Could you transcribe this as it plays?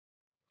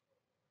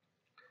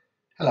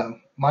Hello,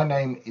 my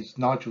name is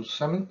Nigel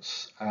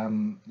Semmence.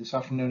 This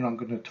afternoon I'm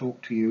going to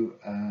talk to you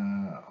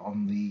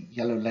on the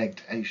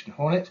yellow-legged Asian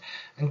hornet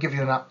and give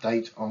you an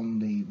update on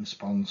the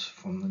response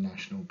from the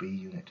National Bee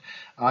Unit.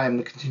 I am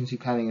the Contingency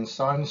Planning and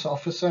Science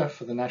Officer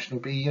for the National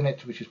Bee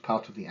Unit, which is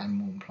part of the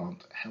Animal and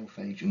Plant Health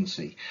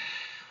Agency.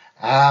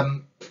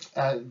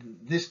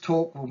 This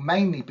talk will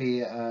mainly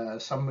be a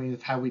summary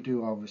of how we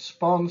do our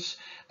response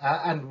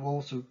and we'll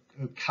also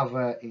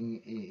cover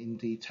in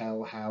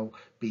detail how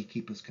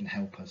beekeepers can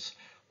help us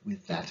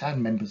with that,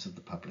 and members of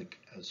the public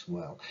as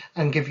well,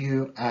 and give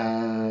you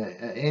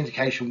an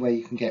indication where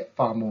you can get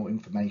far more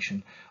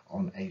information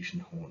on Asian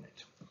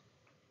hornet.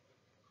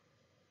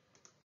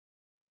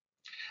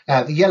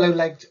 The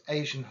yellow-legged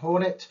Asian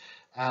hornet,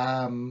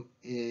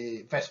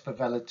 Vespa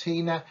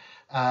velutina,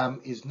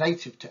 is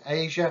native to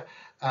Asia,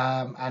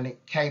 and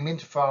it came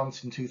into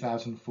France in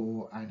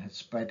 2004 and has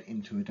spread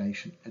into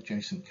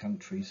adjacent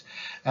countries.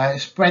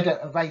 It spread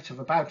at a rate of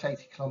about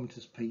 80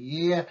 kilometres per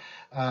year,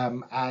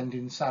 and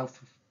in southwest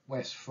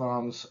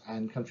France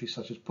and countries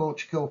such as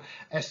Portugal,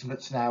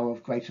 estimates now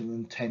of greater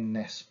than 10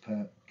 nests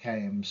per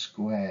km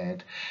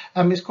squared.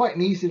 It's quite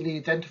an easily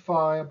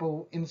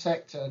identifiable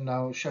insect, and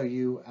I'll show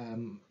you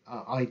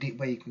ID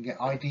where you can get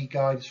ID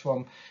guides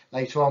from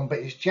later on, but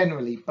it's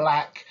generally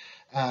black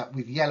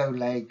with yellow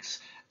legs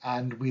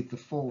and with the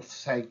fourth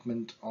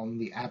segment on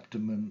the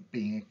abdomen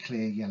being a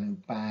clear yellow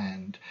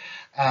band.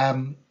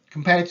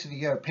 Compared to the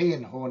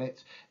European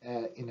hornet,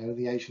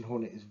 the Asian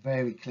hornet is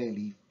very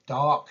clearly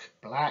dark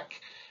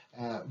black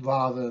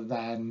rather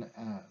than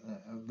a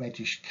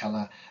reddish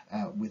colour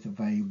with a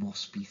very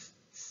waspy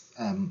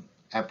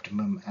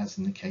abdomen, as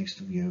in the case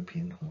of the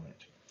European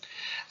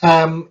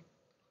hornet.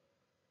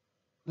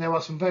 There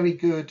are some very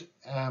good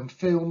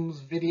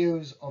films,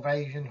 videos of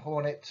Asian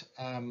hornet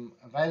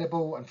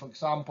available, and for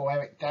example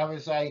Eric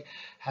Darazay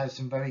has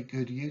some very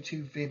good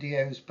YouTube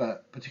videos,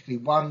 but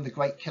particularly one, The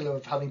Great Killer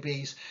of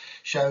Honeybees,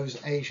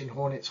 shows Asian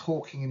hornets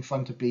hawking in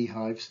front of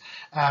beehives.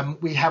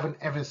 We haven't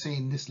ever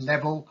seen this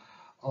level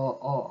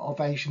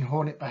of Asian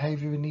hornet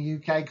behaviour in the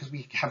UK because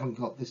we haven't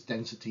got this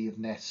density of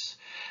nests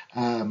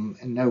and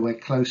nowhere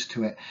close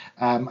to it,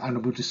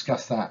 and we'll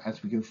discuss that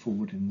as we go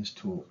forward in this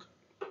talk.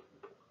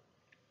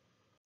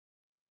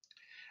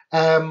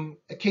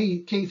 A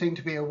key thing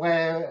to be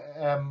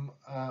aware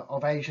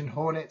of Asian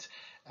hornet,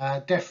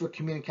 DEFRA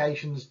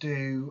Communications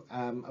do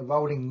a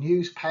rolling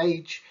news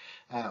page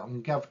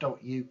on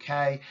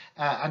gov.uk,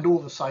 and all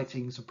the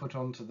sightings are put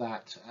onto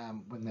that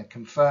when they're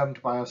confirmed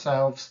by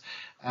ourselves,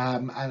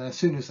 and as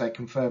soon as they're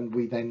confirmed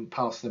we then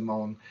pass them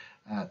on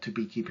to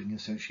beekeeping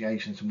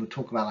associations, and we'll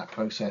talk about that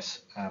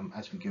process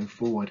as we go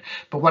forward.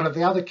 But one of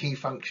the other key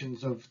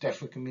functions of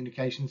DEFRA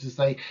Communications is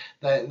they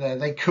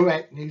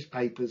correct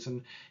newspapers,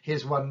 and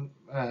here's one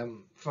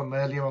from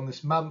earlier on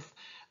this month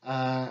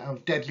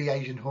of deadly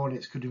Asian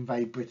hornets could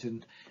invade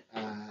Britain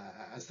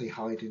as they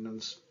hide in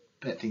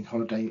unsuspecting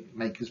holiday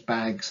makers'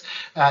 bags.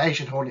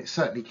 Asian hornets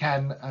certainly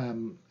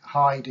can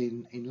hide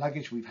in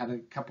luggage. We've had a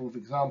couple of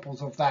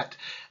examples of that,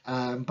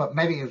 but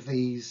many of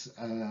these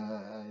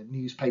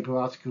newspaper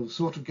articles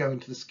sort of go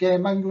into the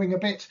scaremongering a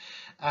bit,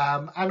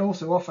 and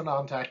also often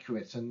aren't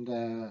accurate, and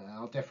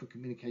our DEFRA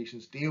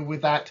Communications deal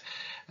with that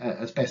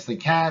as best they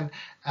can,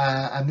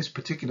 and this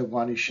particular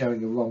one is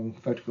showing a wrong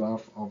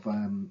photograph of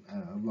a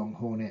wrong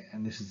hornet,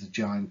 and this is a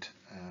giant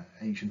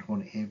Asian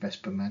hornet here,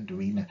 Vespa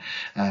mandarina,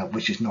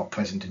 which is not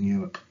present in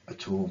Europe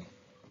at all.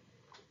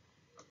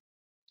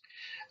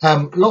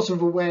 Lots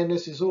of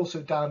awareness is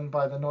also done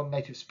by the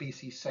Non-Native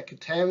Species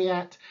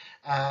Secretariat,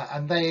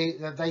 and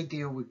they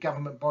deal with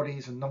government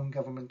bodies and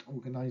non-government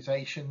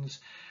organisations,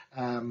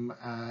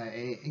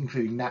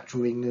 including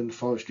Natural England,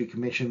 Forestry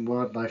Commission,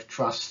 wildlife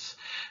trusts,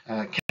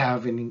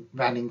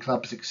 caravanning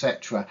clubs,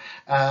 etc.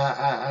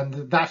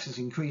 And that has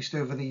increased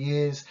over the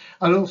years.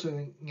 I'll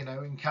also,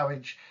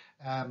 encourage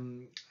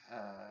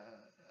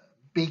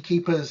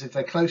beekeepers, if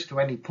they're close to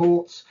any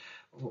ports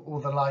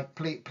or the like,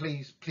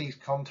 please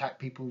contact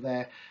people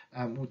there.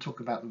 We'll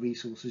talk about the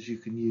resources you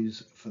can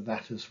use for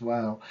that as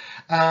well.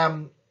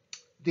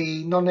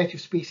 The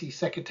Non-Native Species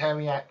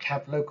Secretariat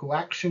have local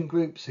action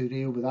groups who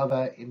deal with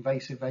other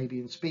invasive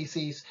avian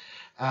species,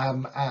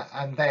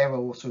 and they're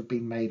also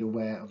being made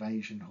aware of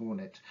Asian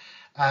hornet.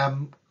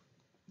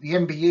 The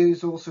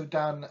NBU's also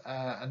done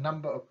a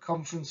number of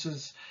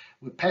conferences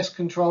with pest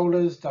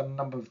controllers, done a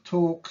number of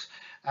talks,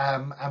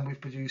 and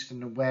we've produced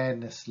an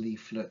awareness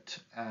leaflet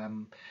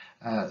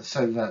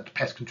so that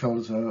pest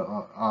controllers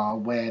are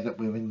aware that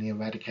we're in the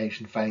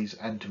eradication phase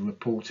and to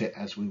report it,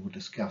 as we will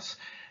discuss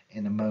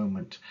in a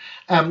moment.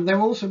 There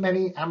are also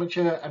many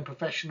amateur and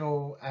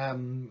professional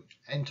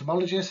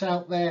entomologists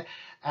out there,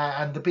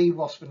 and the Bee,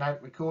 Wasp and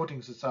Ant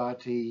Recording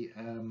Society,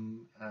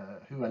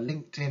 who are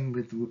linked in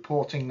with the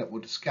reporting that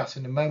we'll discuss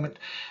in a moment,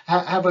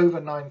 have over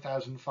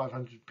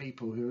 9,500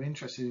 people who are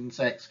interested in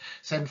insects,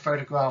 send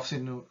photographs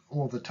in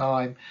all the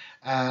time,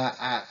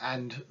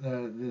 and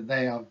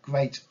they are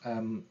great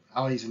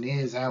eyes and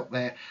ears out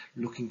there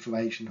looking for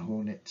Asian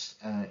hornets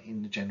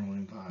in the general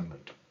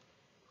environment.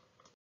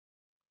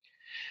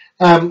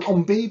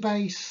 On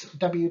BBase,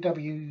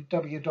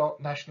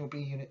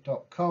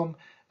 www.nationalbeeunit.com,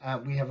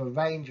 we have a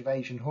range of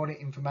Asian hornet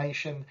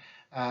information.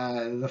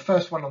 The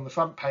first one on the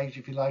front page,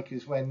 if you like,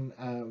 is when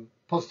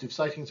positive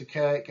sightings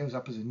occur. It goes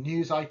up as a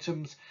news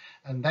items,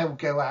 and they will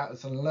go out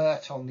as an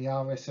alert on the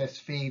RSS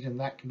feed, and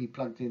that can be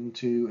plugged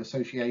into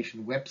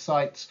association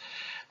websites.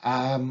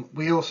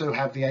 We also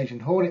have the Asian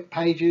hornet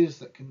pages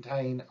that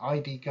contain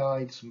ID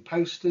guides and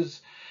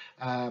posters.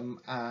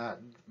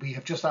 We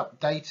have just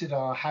updated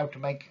our how to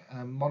make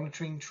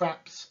monitoring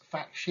traps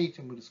fact sheet,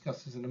 and we'll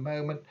discuss this in a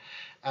moment.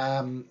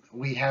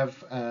 We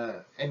have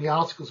any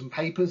articles and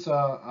papers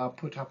are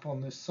put up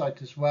on this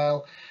site as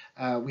well.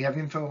 We have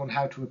info on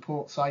how to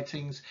report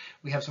sightings.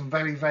 We have some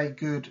very, very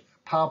good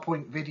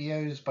PowerPoint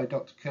videos by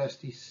Dr.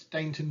 Kirsty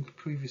Stainton,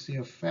 previously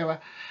of FERA,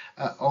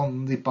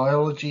 on the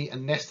biology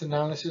and nest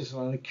analysis.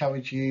 And I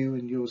encourage you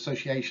and your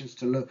associations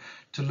to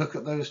look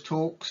at those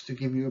talks to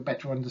give you a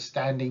better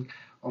understanding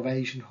of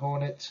Asian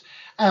hornets.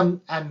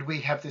 And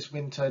we have this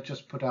winter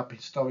just put up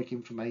historic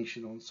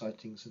information on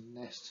sightings and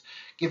nests,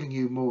 giving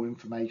you more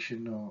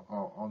information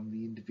on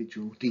the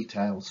individual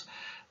details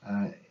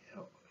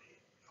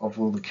of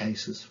all the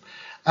cases.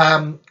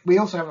 We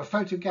also have a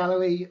photo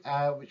gallery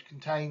which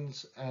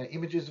contains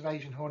images of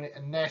Asian hornet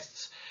and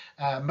nests.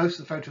 Most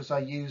of the photos I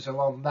use are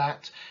on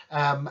that,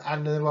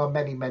 and there are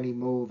many, many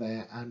more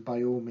there, and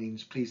by all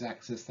means please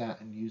access that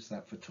and use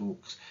that for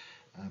talks.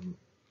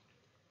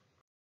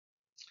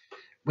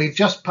 We've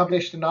just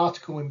published an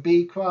article in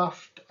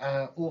Beecraft,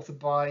 authored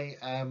by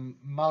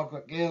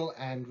Margaret Gill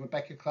and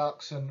Rebecca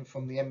Clarkson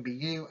from the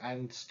MBU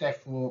and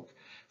Steph Rourke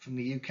from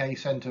the UK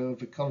Centre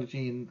of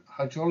Ecology and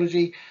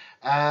Hydrology,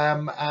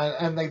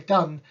 and they've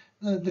done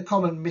the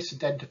common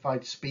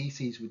misidentified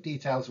species with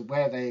details of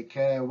where they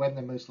occur, when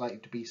they're most likely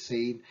to be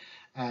seen,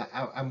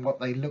 and what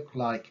they look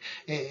like.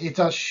 It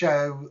does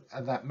show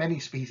that many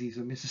species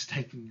are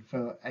mistaken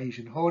for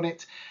Asian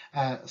hornet.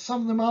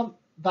 Some of them aren't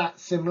that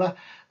similar,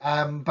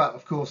 but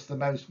of course the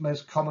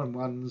most common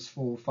ones,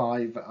 4 or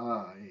 5,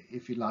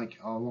 if you like,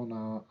 are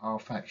on our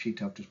fact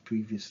sheet I've just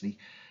previously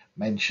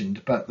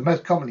mentioned. But the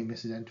most commonly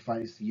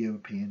misidentified is the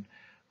European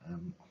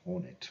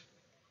hornet,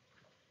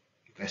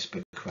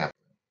 Vespa crab.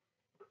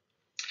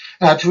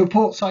 To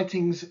report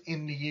sightings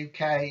in the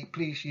UK,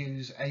 please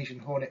use Asian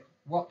Hornet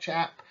Watch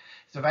app.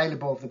 It's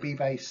available on the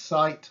BBase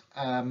site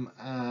and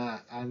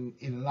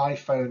in an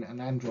iPhone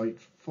and Android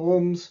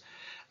forms.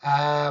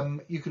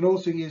 You can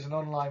also use an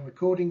online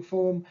recording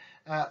form,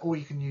 or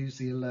you can use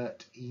the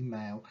alert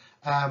email.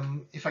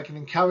 If I can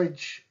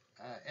encourage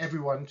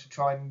everyone to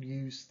try and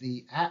use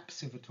the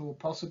apps if at all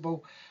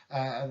possible,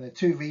 and there are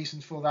 2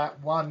 reasons for that.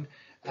 One,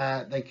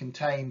 they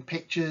contain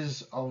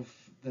pictures of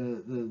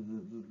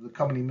the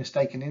commonly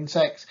mistaken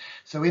insects,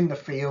 so in the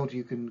field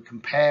you can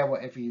compare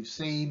whatever you've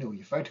seen or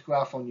your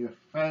photograph on your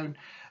phone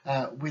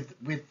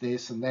with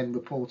this, and then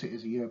report it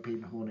as a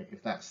European hornet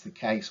if that's the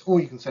case, or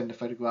you can send a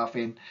photograph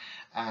in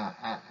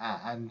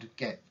and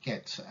get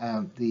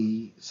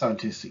the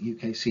scientists at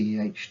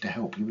UKCEH to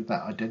help you with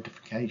that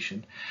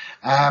identification.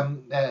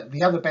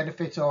 The other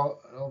benefit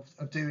of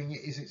doing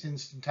it is it's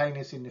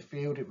instantaneous in the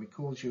field. It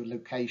records your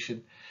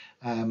location,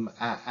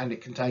 and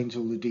it contains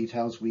all the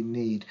details we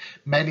need.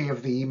 Many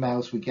of the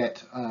emails we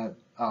get are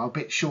a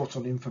bit short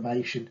on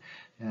information,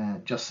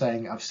 just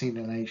saying I've seen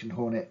an Asian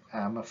hornet.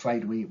 I'm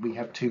afraid we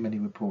have too many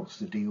reports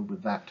to deal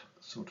with that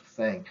sort of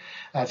thing.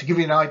 To give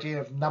you an idea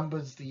of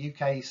numbers, the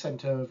UK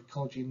Centre of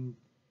Ecology and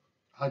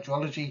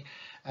Hydrology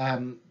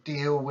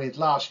deal with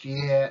last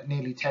year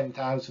nearly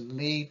 10,000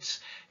 leads.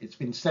 It's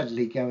been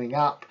steadily going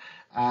up.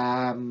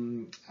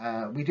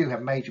 We do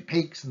have major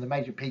peaks, and the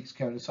major peaks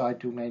coincide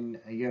to when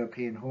a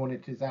European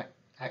hornet is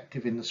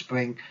active in the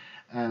spring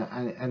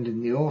and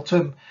in the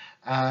autumn,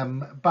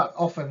 but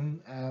often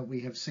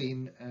we have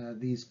seen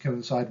these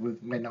coincide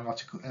with when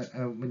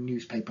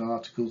newspaper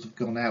articles have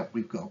gone out.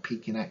 We've got a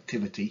peak in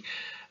activity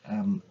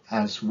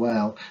as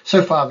well.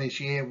 So far this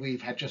year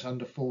we've had just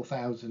under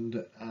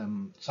 4,000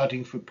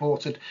 sightings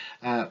reported,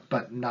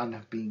 but none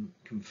have been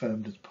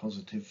confirmed as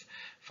positive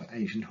for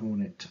Asian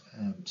hornet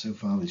so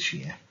far this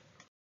year.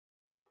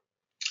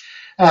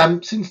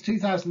 Since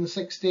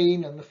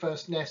 2016 and the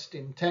first nest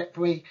in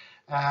Tetbury,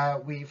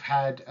 we've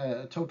had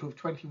a total of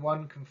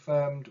 21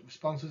 confirmed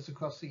responses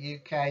across the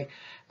UK.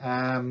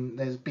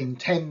 There's been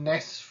 10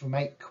 nests from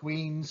 8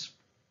 queens,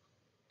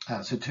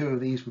 so 2 of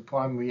these were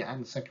primary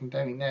and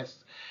secondary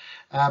nests.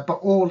 But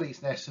all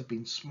these nests have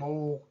been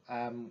small.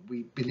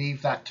 We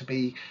believe that to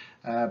be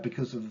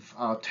because of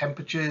our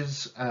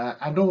temperatures,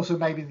 and also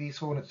maybe these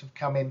hornets have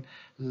come in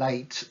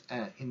late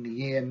in the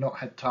year and not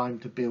had time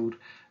to build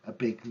a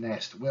big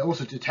nest. We're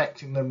also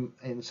detecting them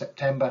in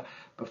September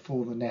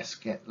before the nests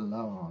get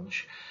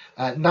large.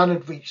 None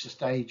had reached the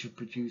stage of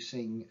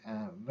producing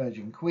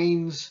virgin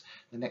queens,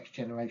 the next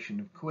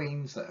generation of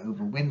queens that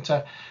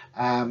overwinter,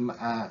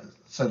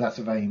 so that's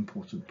a very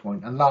important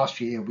point. And last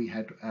year we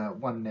had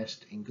 1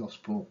 nest in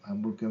Gosport,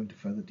 and we'll go into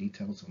further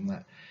details on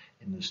that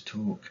in this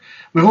talk.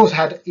 We've also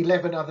had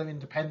 11 other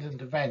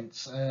independent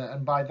events,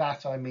 and by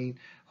that I mean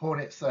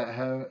hornets that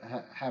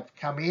have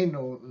come in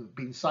or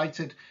been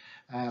sighted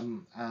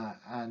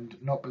and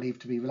not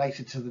believed to be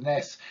related to the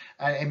nests.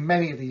 And in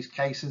many of these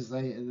cases,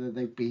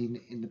 they've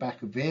been in the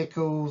back of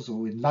vehicles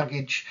or in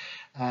luggage,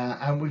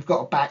 and we've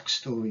got a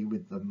backstory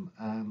with them,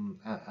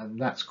 and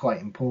that's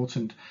quite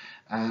important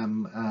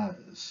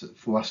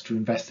for us to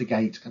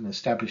investigate and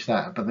establish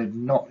that, but they've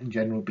not in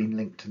general been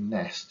linked to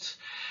nests.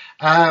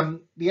 The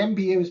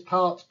MBU is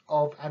part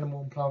of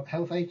Animal and Plant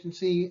Health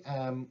Agency.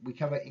 We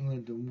cover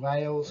England and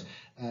Wales.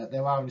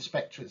 There are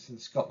inspectorates in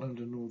Scotland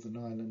and Northern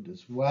Ireland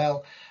as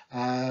well,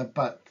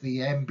 but the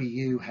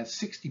MBU has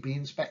 60 bee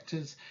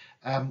inspectors.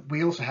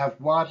 We also have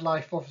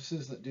wildlife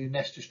officers that do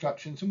nest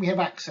destructions, and we have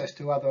access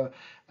to other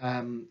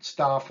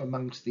staff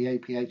amongst the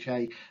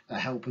APHA that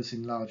help us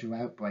in larger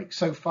outbreaks.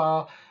 So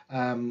far,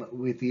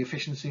 with the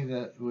efficiency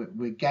that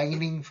we're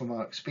gaining from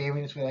our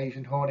experience with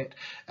Asian hornet,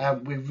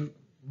 we've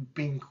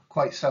been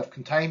quite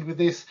self-contained with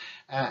this,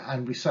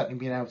 and we've certainly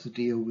been able to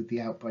deal with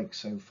the outbreak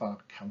so far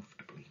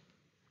comfortably.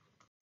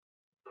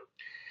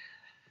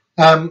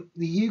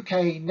 The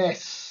UK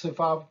nests so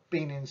far have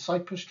been in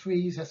cypress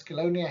trees,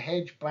 escallonia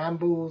hedge,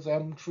 brambles,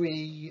 elm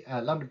tree,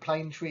 London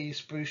plane tree,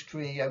 spruce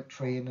tree, oak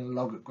tree, and a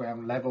log at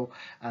ground level,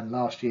 and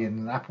last year in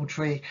an apple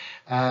tree.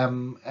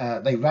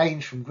 They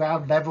range from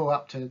ground level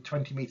up to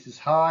 20 metres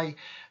high.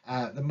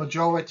 The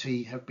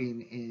majority have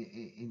been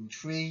in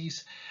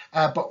trees,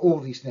 but all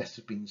these nests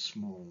have been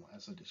small,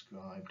 as I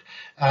described.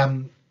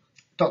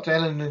 Dr.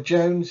 Eleanor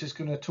Jones is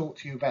going to talk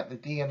to you about the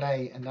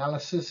DNA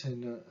analysis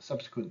in a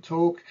subsequent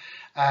talk,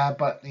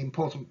 but the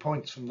important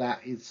points from that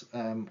is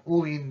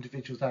all the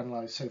individuals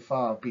analysed so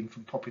far have been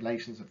from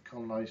populations that have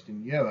colonised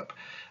in Europe,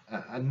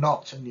 and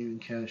not a new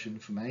incursion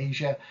from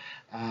Asia,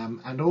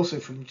 and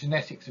also from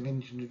genetics of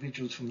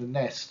individuals from the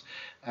nest.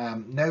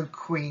 No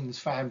queens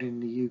found in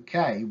the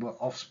UK were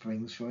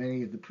offsprings from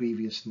any of the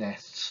previous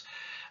nests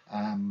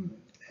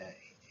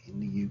in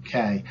the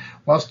UK.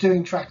 Whilst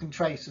doing track and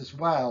trace as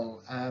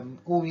well,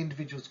 all the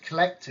individuals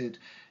collected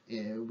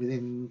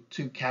within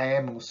 2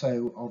 km or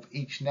so of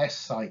each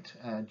nest site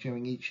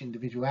during each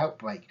individual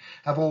outbreak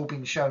have all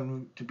been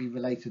shown to be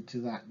related to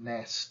that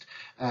nest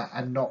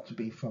and not to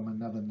be from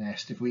another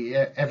nest. If we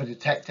ever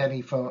detect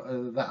any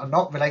that are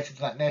not related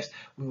to that nest,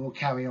 we will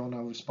carry on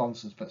our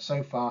responses, but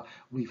so far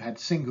we've had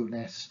single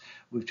nests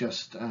with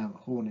just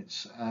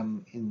hornets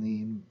in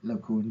the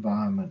local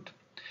environment.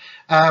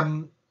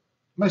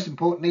 Most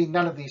importantly,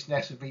 none of these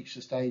nests have reached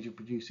the stage of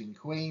producing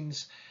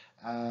queens.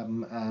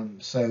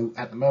 So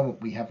at the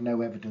moment we have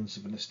no evidence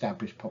of an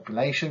established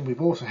population.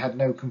 We've also had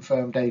no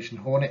confirmed Asian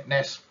hornet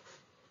nests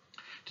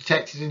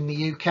detected in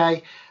the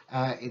UK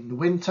in the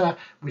winter,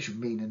 which would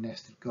mean a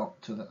nest had got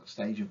to that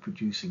stage of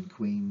producing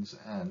queens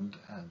and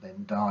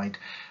then died,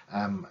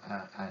 and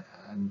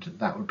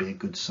that would be a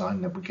good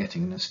sign that we're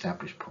getting an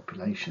established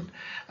population.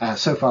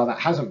 So far that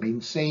hasn't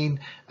been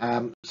seen,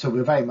 so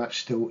we're very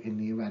much still in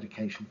the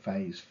eradication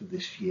phase for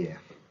this year.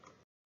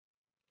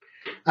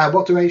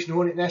 What do Asian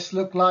hornet nests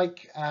look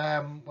like?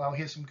 Well,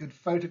 here's some good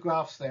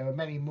photographs. There are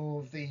many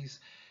more of these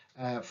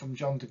from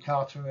John de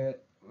Carteret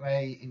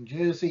in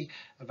Jersey,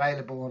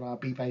 available on our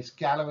bee-based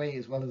gallery,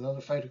 as well as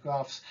other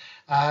photographs.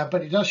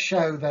 But it does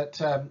show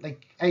that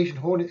Asian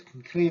hornets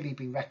can clearly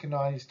be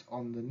recognised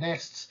on the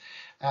nests,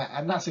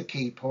 and that's a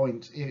key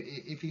point.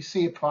 If you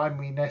see a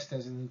primary nest,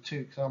 as in the 2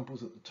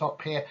 examples at the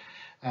top here,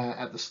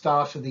 at the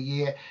start of the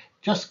year,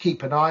 just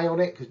keep an eye on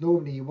it, because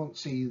normally you won't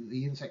see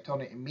the insect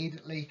on it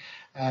immediately.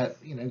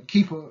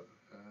 Keep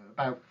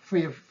about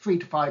 3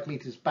 to 5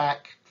 meters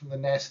back from the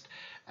nest,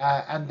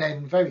 and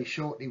then very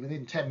shortly,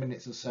 within 10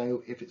 minutes or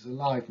so, if it's a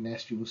live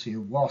nest, you will see a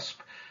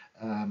wasp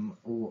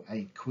or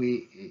a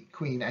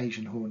queen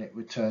Asian hornet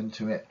return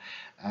to it,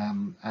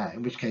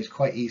 in which case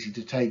quite easy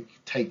to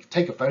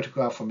take a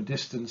photograph from a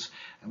distance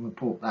and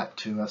report that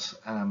to us,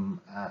 and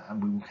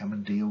we will come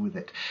and deal with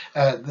it.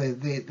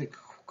 The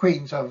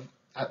queens are,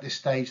 at this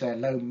stage, they're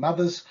lone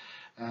mothers,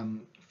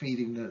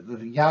 feeding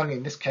the young.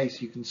 In this case,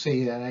 you can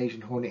see an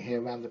Asian hornet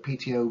here around the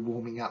PTO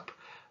warming up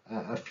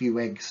a few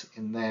eggs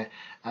in there,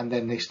 and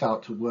then they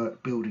start to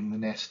work building the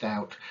nest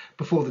out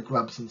before the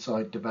grubs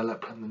inside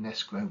develop and the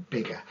nests grow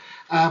bigger.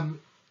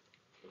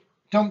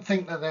 Don't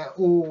think that they're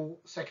all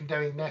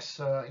secondary nests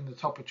in the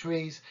top of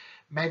trees.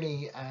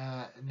 Many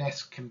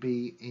nests can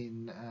be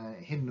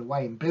hidden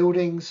away in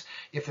buildings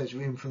if there's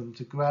room for them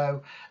to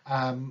grow.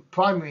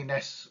 Primary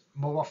nests,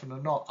 more often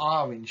than not,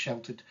 are in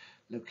sheltered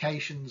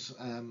locations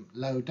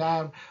low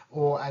down,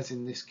 or as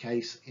in this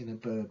case, in a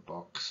bird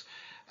box.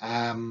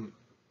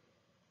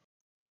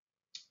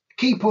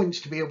 Key points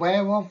to be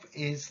aware of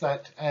is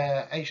that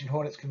Asian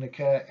hornets can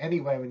occur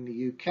anywhere in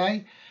the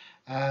UK.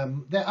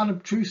 They're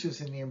unobtrusive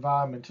in the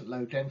environment at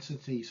low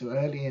density, so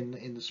early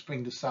in the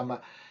spring to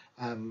summer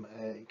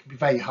it can be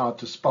very hard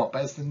to spot,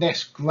 but as the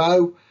nests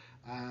grow,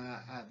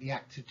 the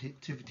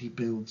activity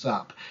builds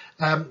up.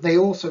 They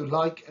also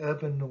like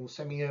urban or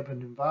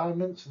semi-urban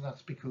environments, and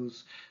that's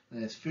because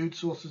There's food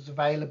sources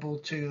available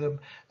to them,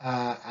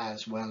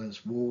 as well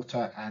as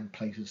water and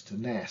places to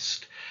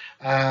nest.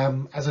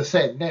 As I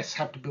said, nests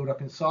have to build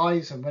up in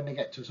size, and when they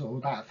get to sort of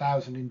about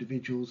 1,000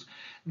 individuals,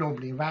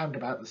 normally around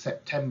about the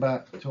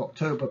September to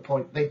October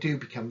point, they do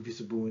become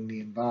visible in the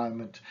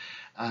environment.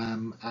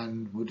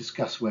 And we'll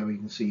discuss where we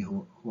can see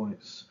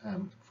hornets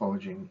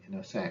foraging in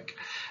a sec.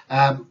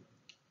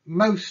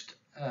 Most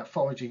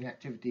foraging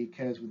activity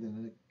occurs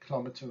within a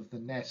kilometre of the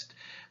nest,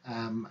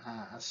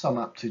 some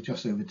up to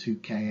just over 2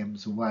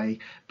 km away,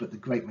 but the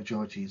great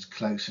majority is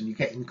close, and you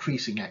get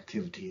increasing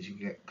activity as you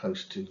get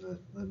close to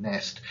the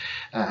nest.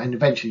 And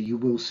eventually you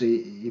will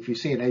see, if you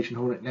see an Asian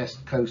hornet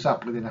nest close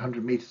up within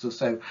 100 metres or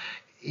so,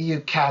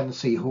 you can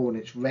see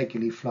hornets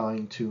regularly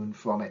flying to and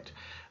from it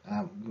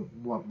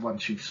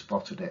once you've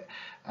spotted it.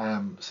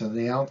 So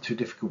they aren't too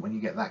difficult when you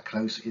get that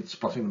close. It's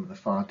spotting them at the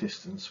far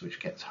distance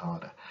which gets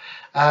harder.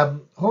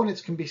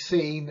 Hornets can be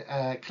seen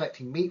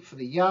collecting meat for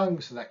the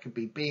young, so that could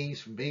be bees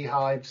from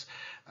beehives,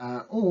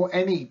 or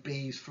any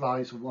bees,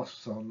 flies or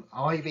wasps on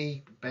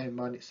ivy. Bear in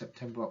mind it's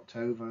September,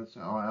 October,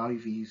 so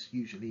ivy is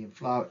usually in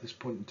flower at this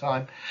point in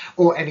time,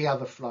 or any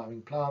other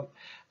flowering plant.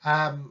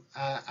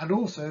 And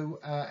also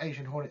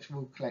Asian hornets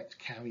will collect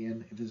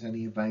carrion if there's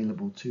any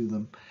available to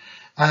them.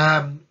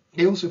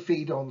 They also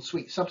feed on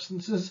sweet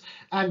substances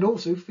and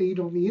also feed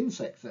on the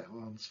insects that are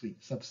on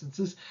sweet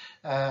substances.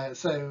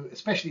 So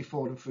especially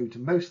fallen fruit,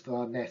 and most of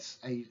our nests,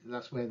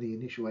 that's where the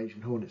initial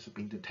Asian hornets have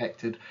been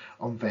detected,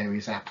 on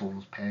various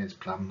apples, pears,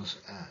 plums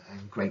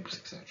and grapes,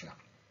 etc.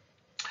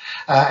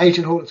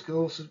 Asian hornets could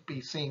also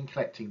be seen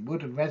collecting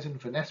wood and resin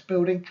for nest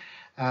building,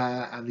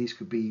 and these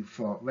could be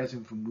for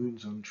resin from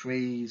wounds on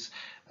trees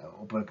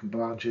or broken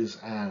branches,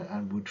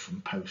 and wood from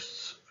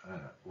posts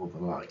or the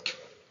like.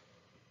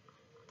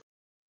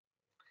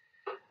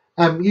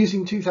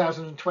 Using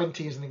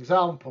 2020 as an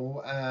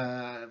example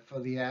for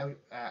the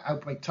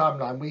outbreak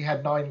timeline, we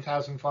had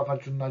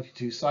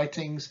 9,592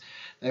 sightings.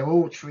 They're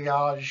all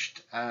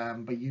triaged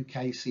by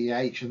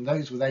UKCH, and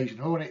those with Asian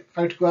hornet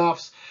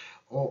photographs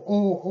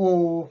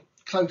or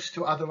close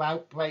to other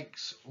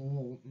outbreaks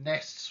or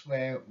nests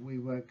where we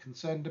were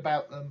concerned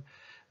about them,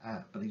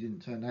 but they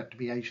didn't turn out to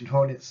be Asian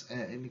hornets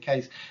in the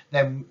case.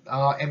 Then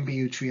our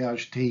MBU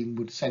triage team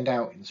would send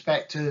out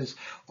inspectors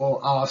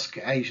or ask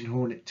Asian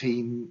hornet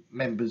team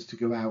members to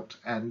go out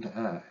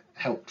and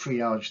help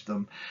triage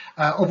them.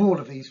 Of all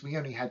of these, we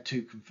only had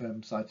 2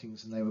 confirmed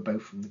sightings, and they were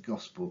both from the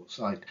Gosport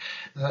site.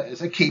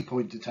 It's a key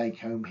point to take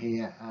home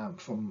here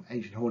from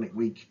Asian Hornet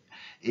Week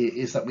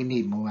is that we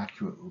need more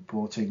accurate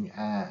reporting,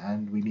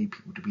 and we need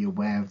people to be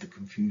aware of the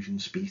confusion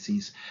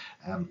species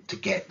to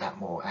get that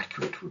more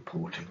accurate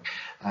reporting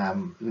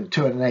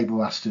to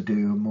enable us to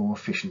do a more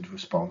efficient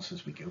response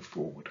as we go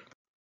forward.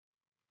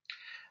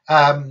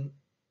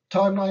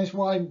 Timelines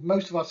wise,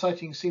 most of our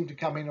sightings seem to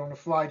come in on a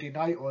Friday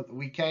night or at the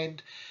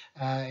weekend.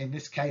 In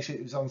this case,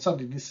 it was on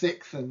Sunday the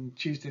 6th and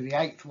Tuesday the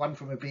 8th, one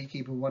from a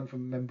beekeeper, one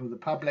from a member of the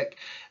public,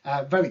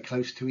 very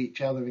close to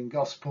each other in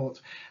Gosport.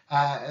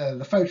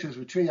 The photos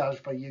were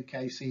triaged by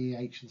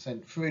UKCH and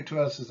sent through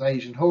to us as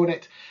Asian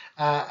Hornet,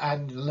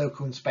 and the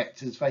local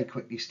inspectors very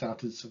quickly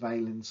started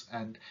surveillance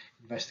and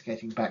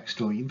investigating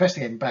backstory.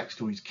 Investigating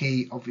backstory is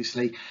key,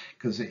 obviously,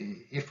 because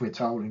if we're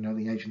told,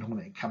 the Asian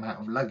Hornet had come out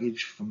of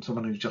luggage from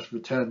someone who's just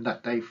returned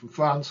that day from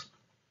France,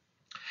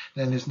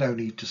 then there's no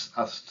need to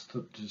us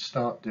to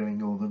start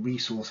doing all the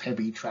resource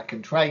heavy track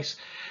and trace.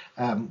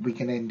 We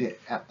can end it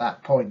at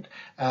that point,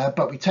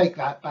 but we take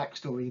that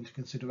backstory into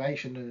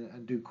consideration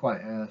and do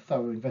quite a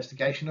thorough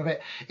investigation of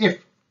it.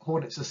 If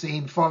hornets are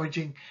seen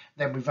foraging,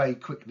 then we very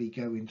quickly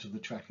go into the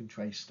track and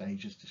trace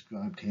stage as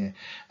described here.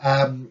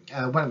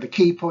 One of the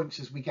key points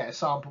is we get a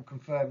sample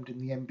confirmed in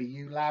the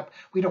MBU lab.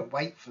 We don't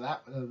wait for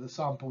that. The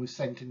sample is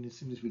sent in as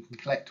soon as we can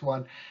collect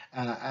one,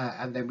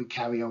 and then we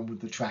carry on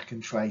with the track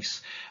and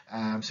trace.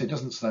 So it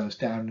doesn't slow us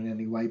down in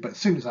any way, but as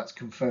soon as that's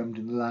confirmed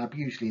in the lab,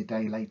 usually a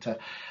day later,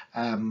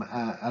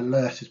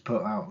 alert is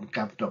put out on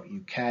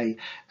gov.uk,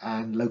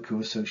 and local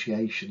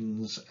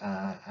associations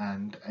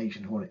and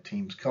Asian Hornet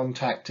teams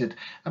contacted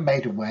and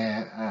made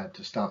aware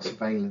to start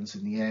surveillance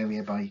in the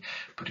area by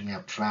putting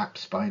out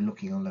traps, by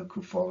looking on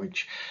local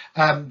forage.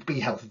 Bee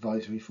Health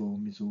Advisory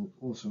Forum is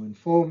also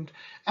informed,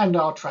 and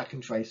our track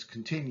and trace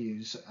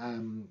continues.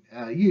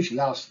 Usually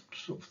lasts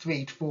sort of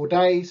 3 to 4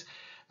 days.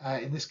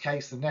 In this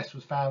case, the nest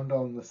was found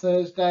on the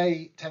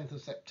Thursday, 10th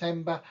of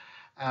September,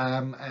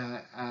 and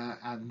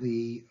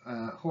the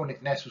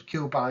hornet nest was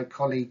killed by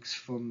colleagues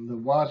from the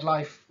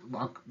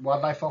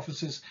wildlife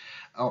officers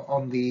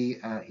on the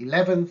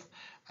 11th.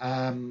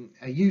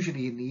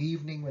 Usually in the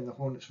evening when the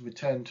hornets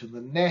return to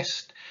the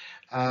nest,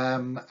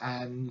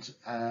 and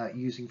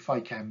using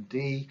FICAM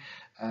D.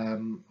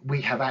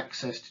 We have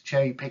access to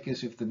cherry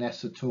pickers if the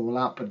nests are tall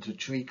up, and to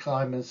tree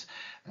climbers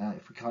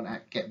if we can't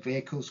get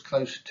vehicles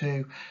close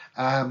to,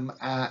 and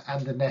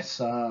the nests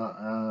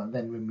are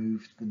then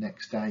removed the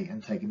next day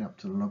and taken up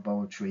to the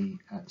laboratory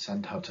at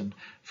St Hutton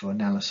for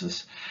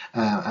analysis,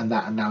 and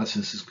that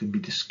analysis is going to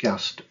be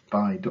discussed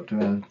by Dr.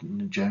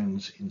 Eleanor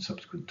Jones in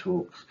subsequent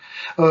talks.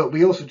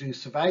 We also do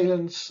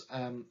surveillance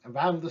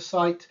around the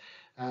site.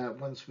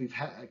 once we've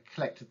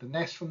collected the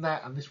nest from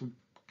that, and this will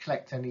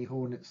collect any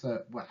hornets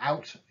that were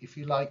out, if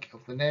you like,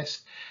 of the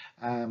nest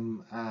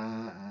in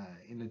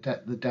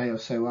the day or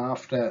so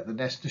after the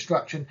nest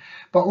destruction.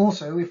 But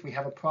also, if we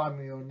have a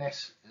primary or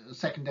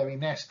secondary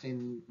nest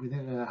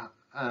within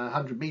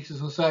 100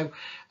 meters or so,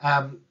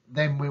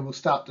 then we will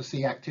start to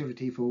see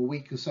activity for a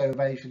week or so of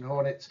Asian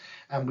hornets,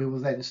 and we will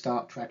then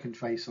start track and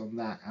trace on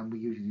that, and we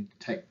usually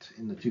detect,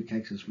 in the 2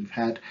 cases we've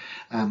had,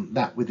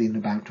 that within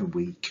about a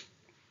week.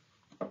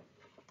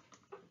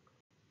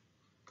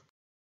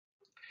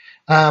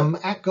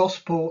 At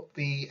Gosport,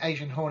 the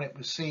Asian hornet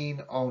was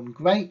seen on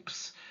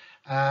grapes,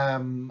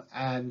 and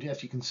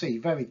as you can see,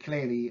 very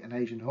clearly an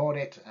Asian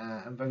hornet,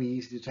 and very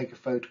easy to take a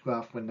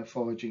photograph when they're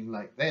foraging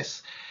like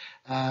this.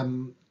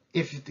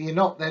 If they're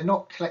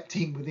not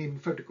collecting within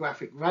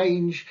photographic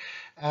range,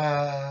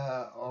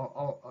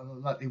 or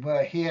like they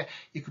were here,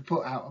 you could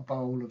put out a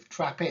bowl of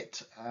Trap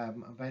It,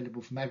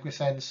 available from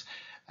AgriSense.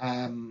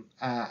 And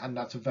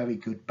that's a very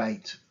good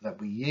bait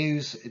that we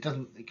use. It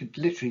could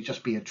literally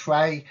just be a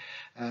tray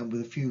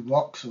with a few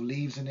rocks or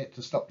leaves in it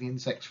to stop the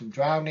insects from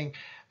drowning.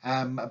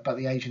 But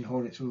the Asian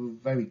hornets will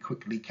very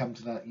quickly come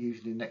to that,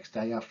 usually the next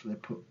day after they're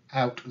put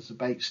out as a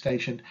bait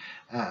station.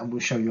 And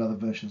we'll show you other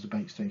versions of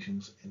bait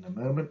stations in a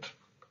moment.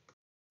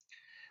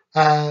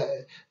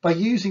 By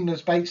using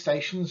those bait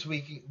stations,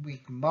 we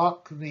can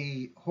mark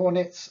the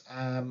hornets,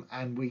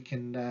 and we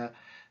can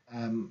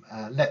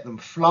let them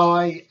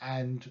fly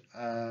and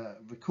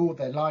record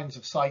their lines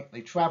of sight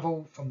they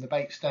travel from the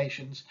bait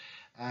stations,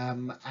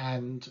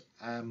 and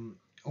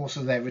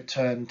also their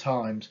return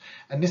times.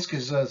 And this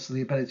gives us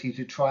the ability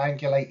to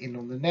triangulate in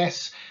on the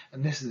nests,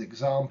 and this is an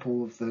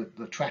example of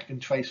the track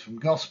and trace from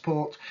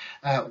Gosport.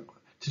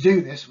 To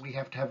do this, we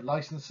have to have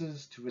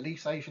licenses to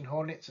release Asian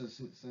hornets, as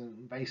it's an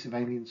invasive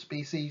alien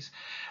species,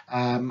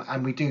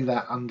 and we do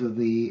that under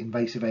the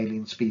Invasive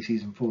Alien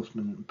Species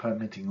Enforcement and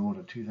Permitting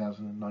Order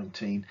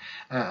 2019,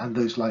 and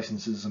those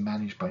licenses are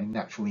managed by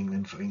Natural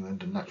England for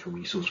England and Natural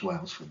Resource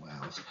Wales for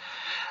Wales.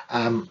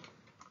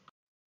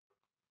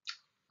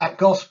 At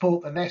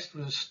Gosport, the nest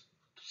was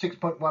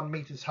 6.1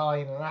 metres high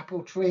in an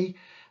apple tree.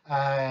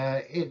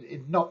 It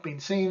had not been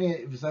seen.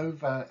 It was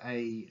over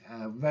a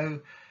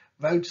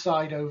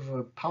roadside over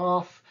a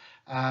path,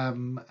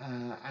 and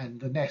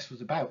the nest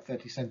was about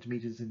 30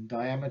 centimeters in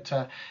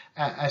diameter.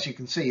 As you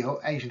can see,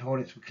 Asian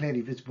hornets were clearly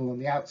visible on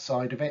the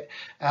outside of it.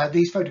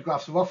 These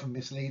photographs are often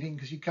misleading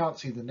because you can't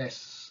see the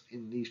nests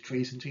in these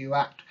trees until you're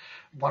at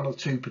 1 or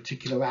 2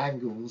 particular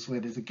angles where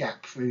there's a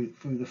gap through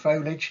the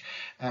foliage,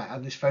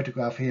 and this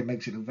photograph here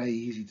makes it look very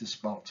easy to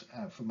spot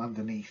from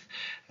underneath,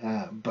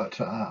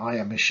 but I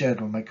am assured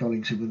by my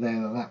colleagues who were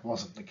there that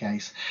wasn't the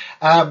case.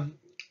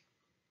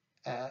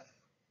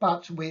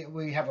 But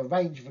we have a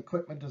range of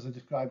equipment, as I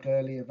described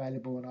earlier,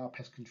 available, and our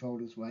pest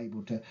controllers were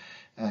able to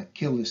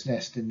kill this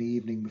nest in the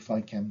evening with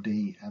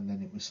FICAMD, and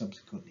then it was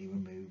subsequently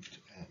removed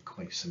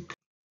quite simply.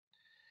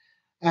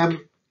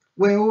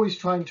 We're always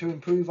trying to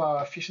improve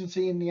our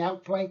efficiency in the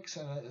outbreaks,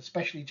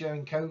 especially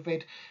during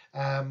COVID.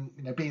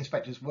 Bee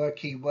inspectors were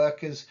key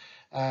workers,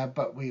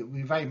 but we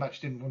very much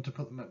didn't want to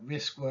put them at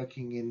risk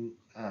working in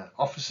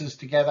offices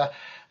together.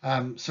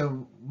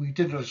 So we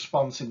did a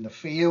response in the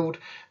field,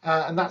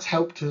 and that's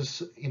helped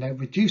us,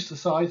 reduce the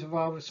size of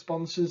our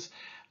responses.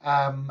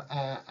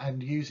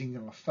 And using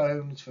our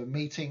phones for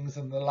meetings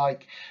and the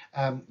like,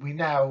 we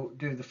now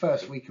do the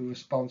first week of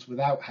response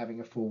without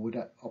having a forward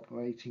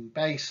operating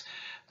base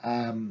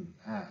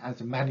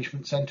as a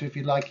management centre, if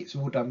you like. It's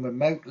all done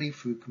remotely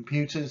through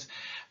computers,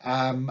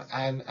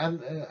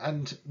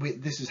 and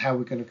this is how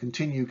we're going to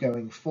continue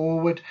going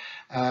forward,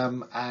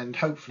 and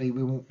hopefully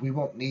we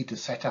won't need to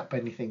set up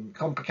anything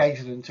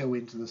complicated until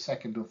into the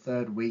 2nd or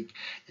 3rd week,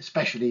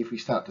 especially if we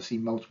start to see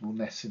multiple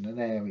nests in an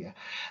area.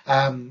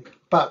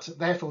 But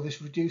therefore,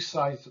 this reduced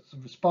size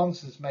of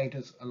response has made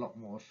us a lot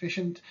more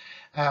efficient.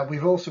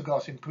 We've also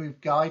got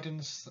improved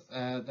guidance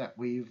that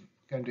we're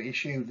going to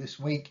issue this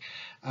week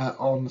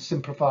on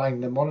simplifying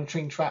the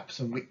monitoring traps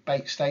and wick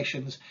bait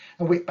stations.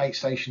 And wick bait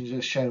stations,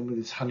 as shown with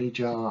this honey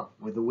jar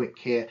with a wick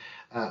here,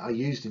 are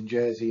used in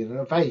Jersey in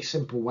a very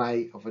simple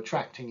way of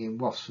attracting in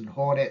wasps and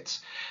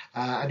hornets.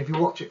 And if you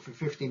watch it for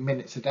 15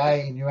 minutes a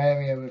day in your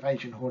area, if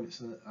Asian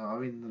hornets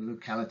are in the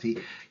locality,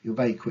 you'll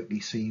very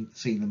quickly see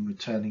them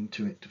returning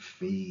to it to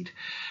feed.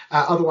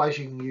 Otherwise,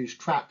 you can use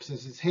traps,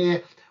 as is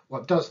here.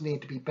 What does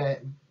need to be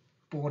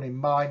borne in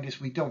mind is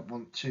we don't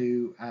want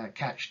to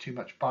catch too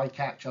much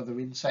bycatch, other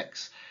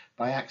insects,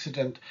 by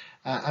accident,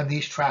 and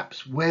these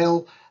traps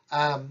will,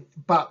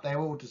 but they're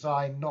all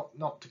designed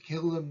not to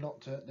kill them,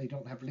 they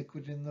don't have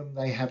liquid in them.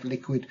 They have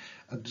liquid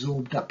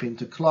absorbed up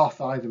into cloth,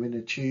 either in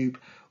a tube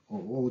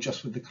or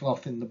just with the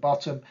cloth in the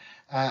bottom,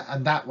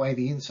 and that way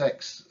the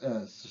insects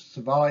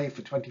survive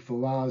for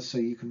 24 hours, so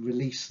you can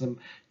release them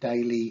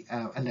daily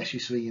unless you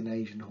see an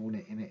Asian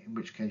hornet in it, in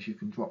which case you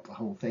can drop the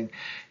whole thing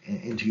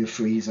into your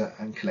freezer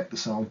and collect the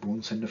sample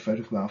and send a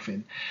photograph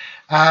in.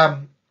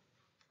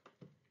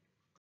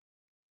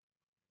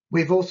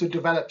 We've also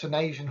developed an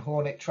Asian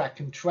hornet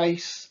track and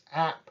trace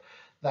app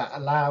that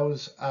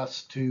allows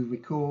us to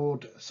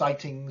record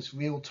sightings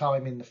real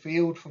time in the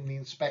field from the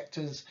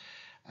inspectors.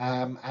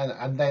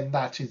 And then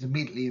that is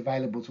immediately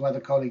available to other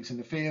colleagues in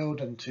the field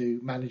and to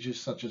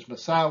managers such as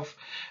myself.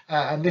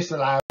 And this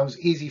allows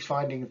easy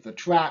finding of the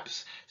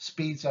traps,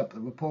 speeds up the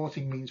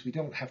reporting, means we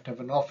don't have to have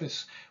an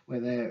office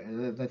where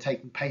they're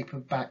taking paper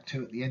back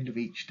to at the end of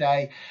each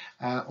day.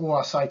 All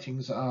our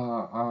sightings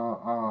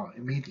are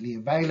immediately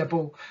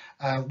available.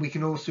 We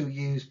can also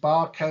use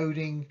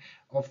barcoding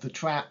of the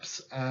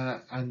traps,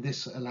 and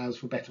this allows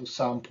for better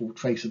sample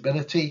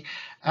traceability,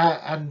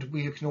 and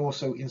we can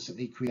also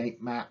instantly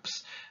create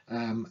maps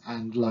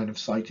and line of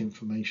sight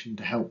information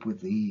to help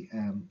with the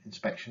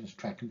inspections,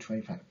 track and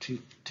trace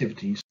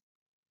activities.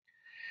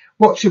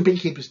 What should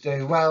beekeepers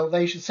do? Well,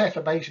 they should set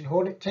up Asian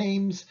hornet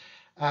teams.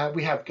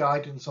 We have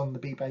guidance on the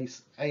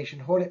bee-based Asian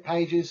hornet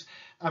pages.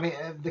 I mean,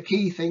 the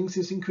key things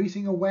is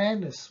increasing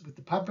awareness with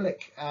the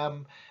public,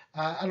 and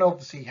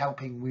obviously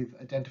helping with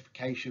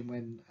identification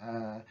when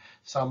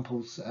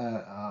samples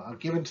are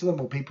given to them,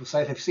 or people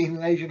say they've seen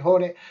an Asian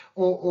hornet,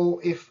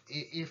 or if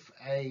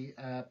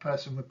a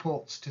person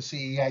reports to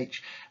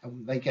CEH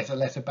and they get a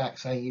letter back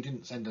saying you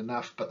didn't send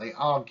enough, but they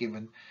are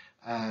given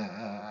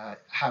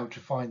how to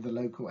find the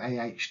local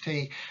AHT,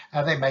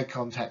 they may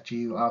contact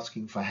you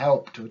asking for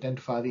help to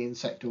identify the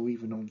insect or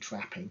even on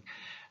trapping.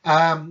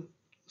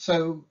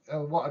 So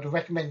what I'd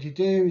recommend you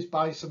do is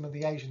buy some of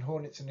the Asian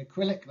hornets in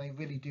acrylic. They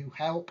really do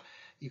help.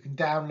 You can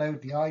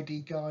download the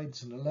ID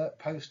guides and alert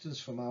posters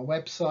from our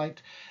website.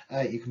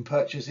 You can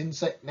purchase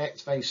insect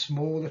nets, very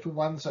small little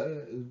ones that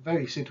are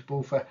very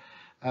suitable for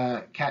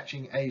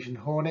catching Asian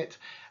hornet.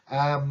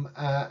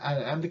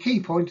 And the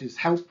key point is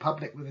help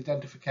public with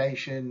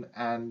identification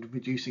and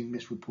reducing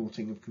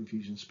misreporting of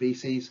confusion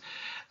species.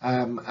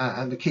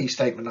 And the key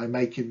statement I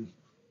make in,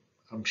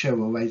 I'm sure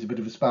will raise a bit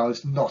of a smile,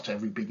 is not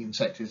every big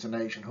insect is an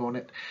Asian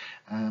hornet.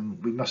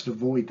 We must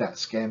avoid that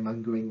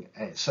scaremongering.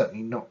 It's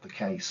certainly not the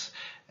case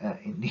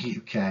in the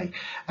UK.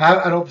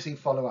 And obviously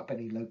follow up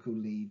any local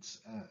leads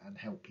and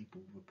help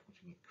people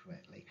reporting it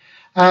correctly.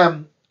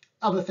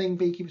 Other thing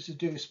beekeepers should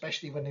do,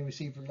 especially when they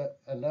receive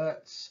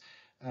alerts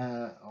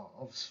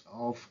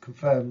of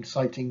confirmed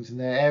sightings in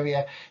their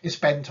area, is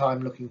spend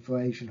time looking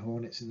for Asian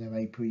hornets in their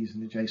apiaries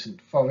and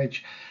adjacent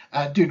forage.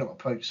 Do not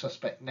approach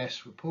suspect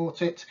nests,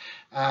 report it.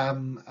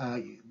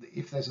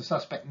 If there's a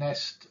suspect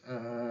nest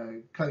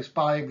close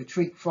by,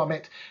 retreat from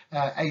it.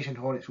 Asian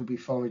hornets will be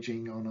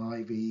foraging on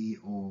ivy,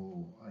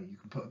 or you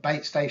can put a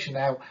bait station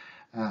out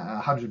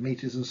 100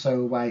 meters or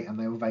so away, and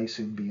they will very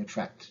soon be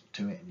attracted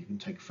to it, and you can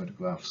take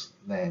photographs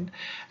then.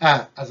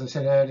 As I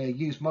said earlier,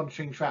 use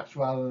monitoring traps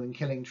rather than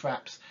killing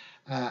traps,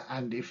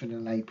 and if in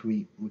an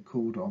apiary,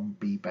 record on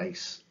bee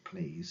base,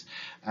 please.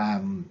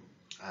 And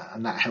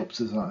that helps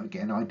us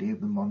get an idea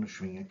of the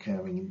monitoring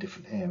occurring in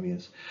different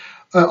areas.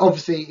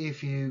 Obviously,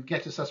 if you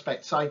get a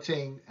suspect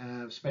sighting,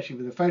 especially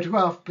with a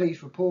photograph,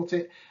 please report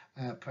it,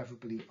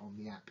 preferably on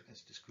the app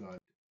as described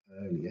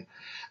earlier.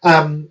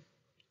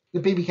 The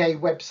BBK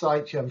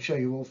website, I'm sure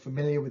you're all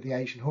familiar with the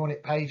Asian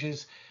hornet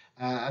pages,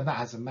 and that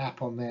has a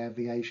map on there of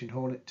the Asian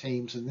hornet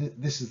teams, and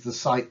this is the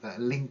site that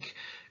a link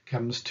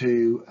comes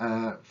to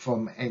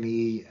from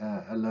any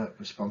alert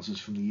responses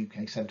from the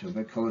UK Centre of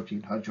Ecology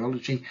and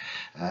Hydrology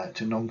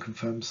to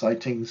non-confirmed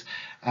sightings,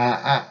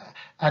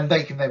 and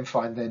they can then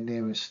find their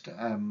nearest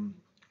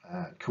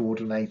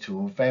coordinator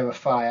or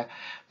verifier,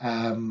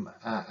 and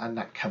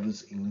that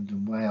covers England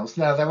and Wales.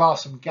 Now, there are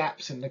some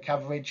gaps in the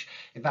coverage.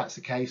 If that's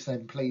the case,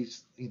 then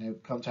please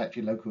contact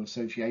your local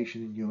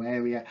association in your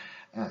area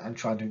and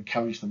try to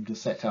encourage them to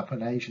set up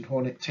an Asian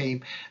hornet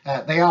team.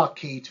 They are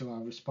key to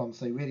our response.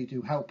 They really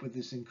do help with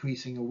this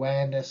increasing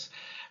awareness.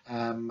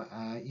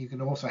 You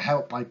can also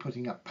help by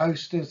putting up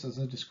posters, as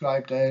I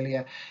described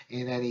earlier,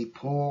 in any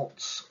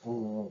ports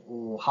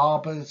or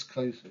harbours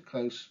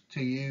close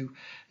to you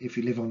if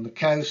you live on the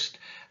coast,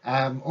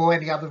 or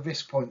any other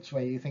risk points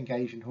where you think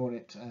Asian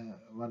hornet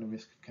run a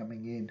risk of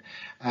coming in.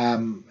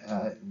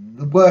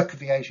 The work of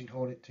the Asian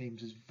hornet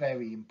teams is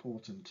very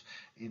important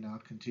in our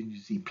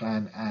contingency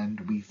plan, and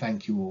we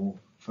thank you all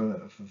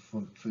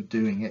for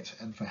doing it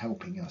and for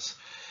helping us.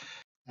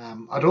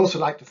 I'd also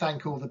like to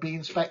thank all the bee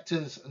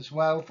inspectors as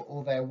well for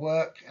all their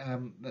work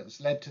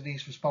that's led to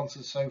these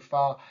responses so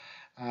far,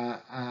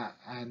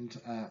 and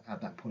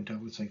at that point I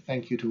would say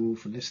thank you to all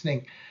for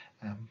listening.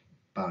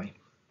 Bye.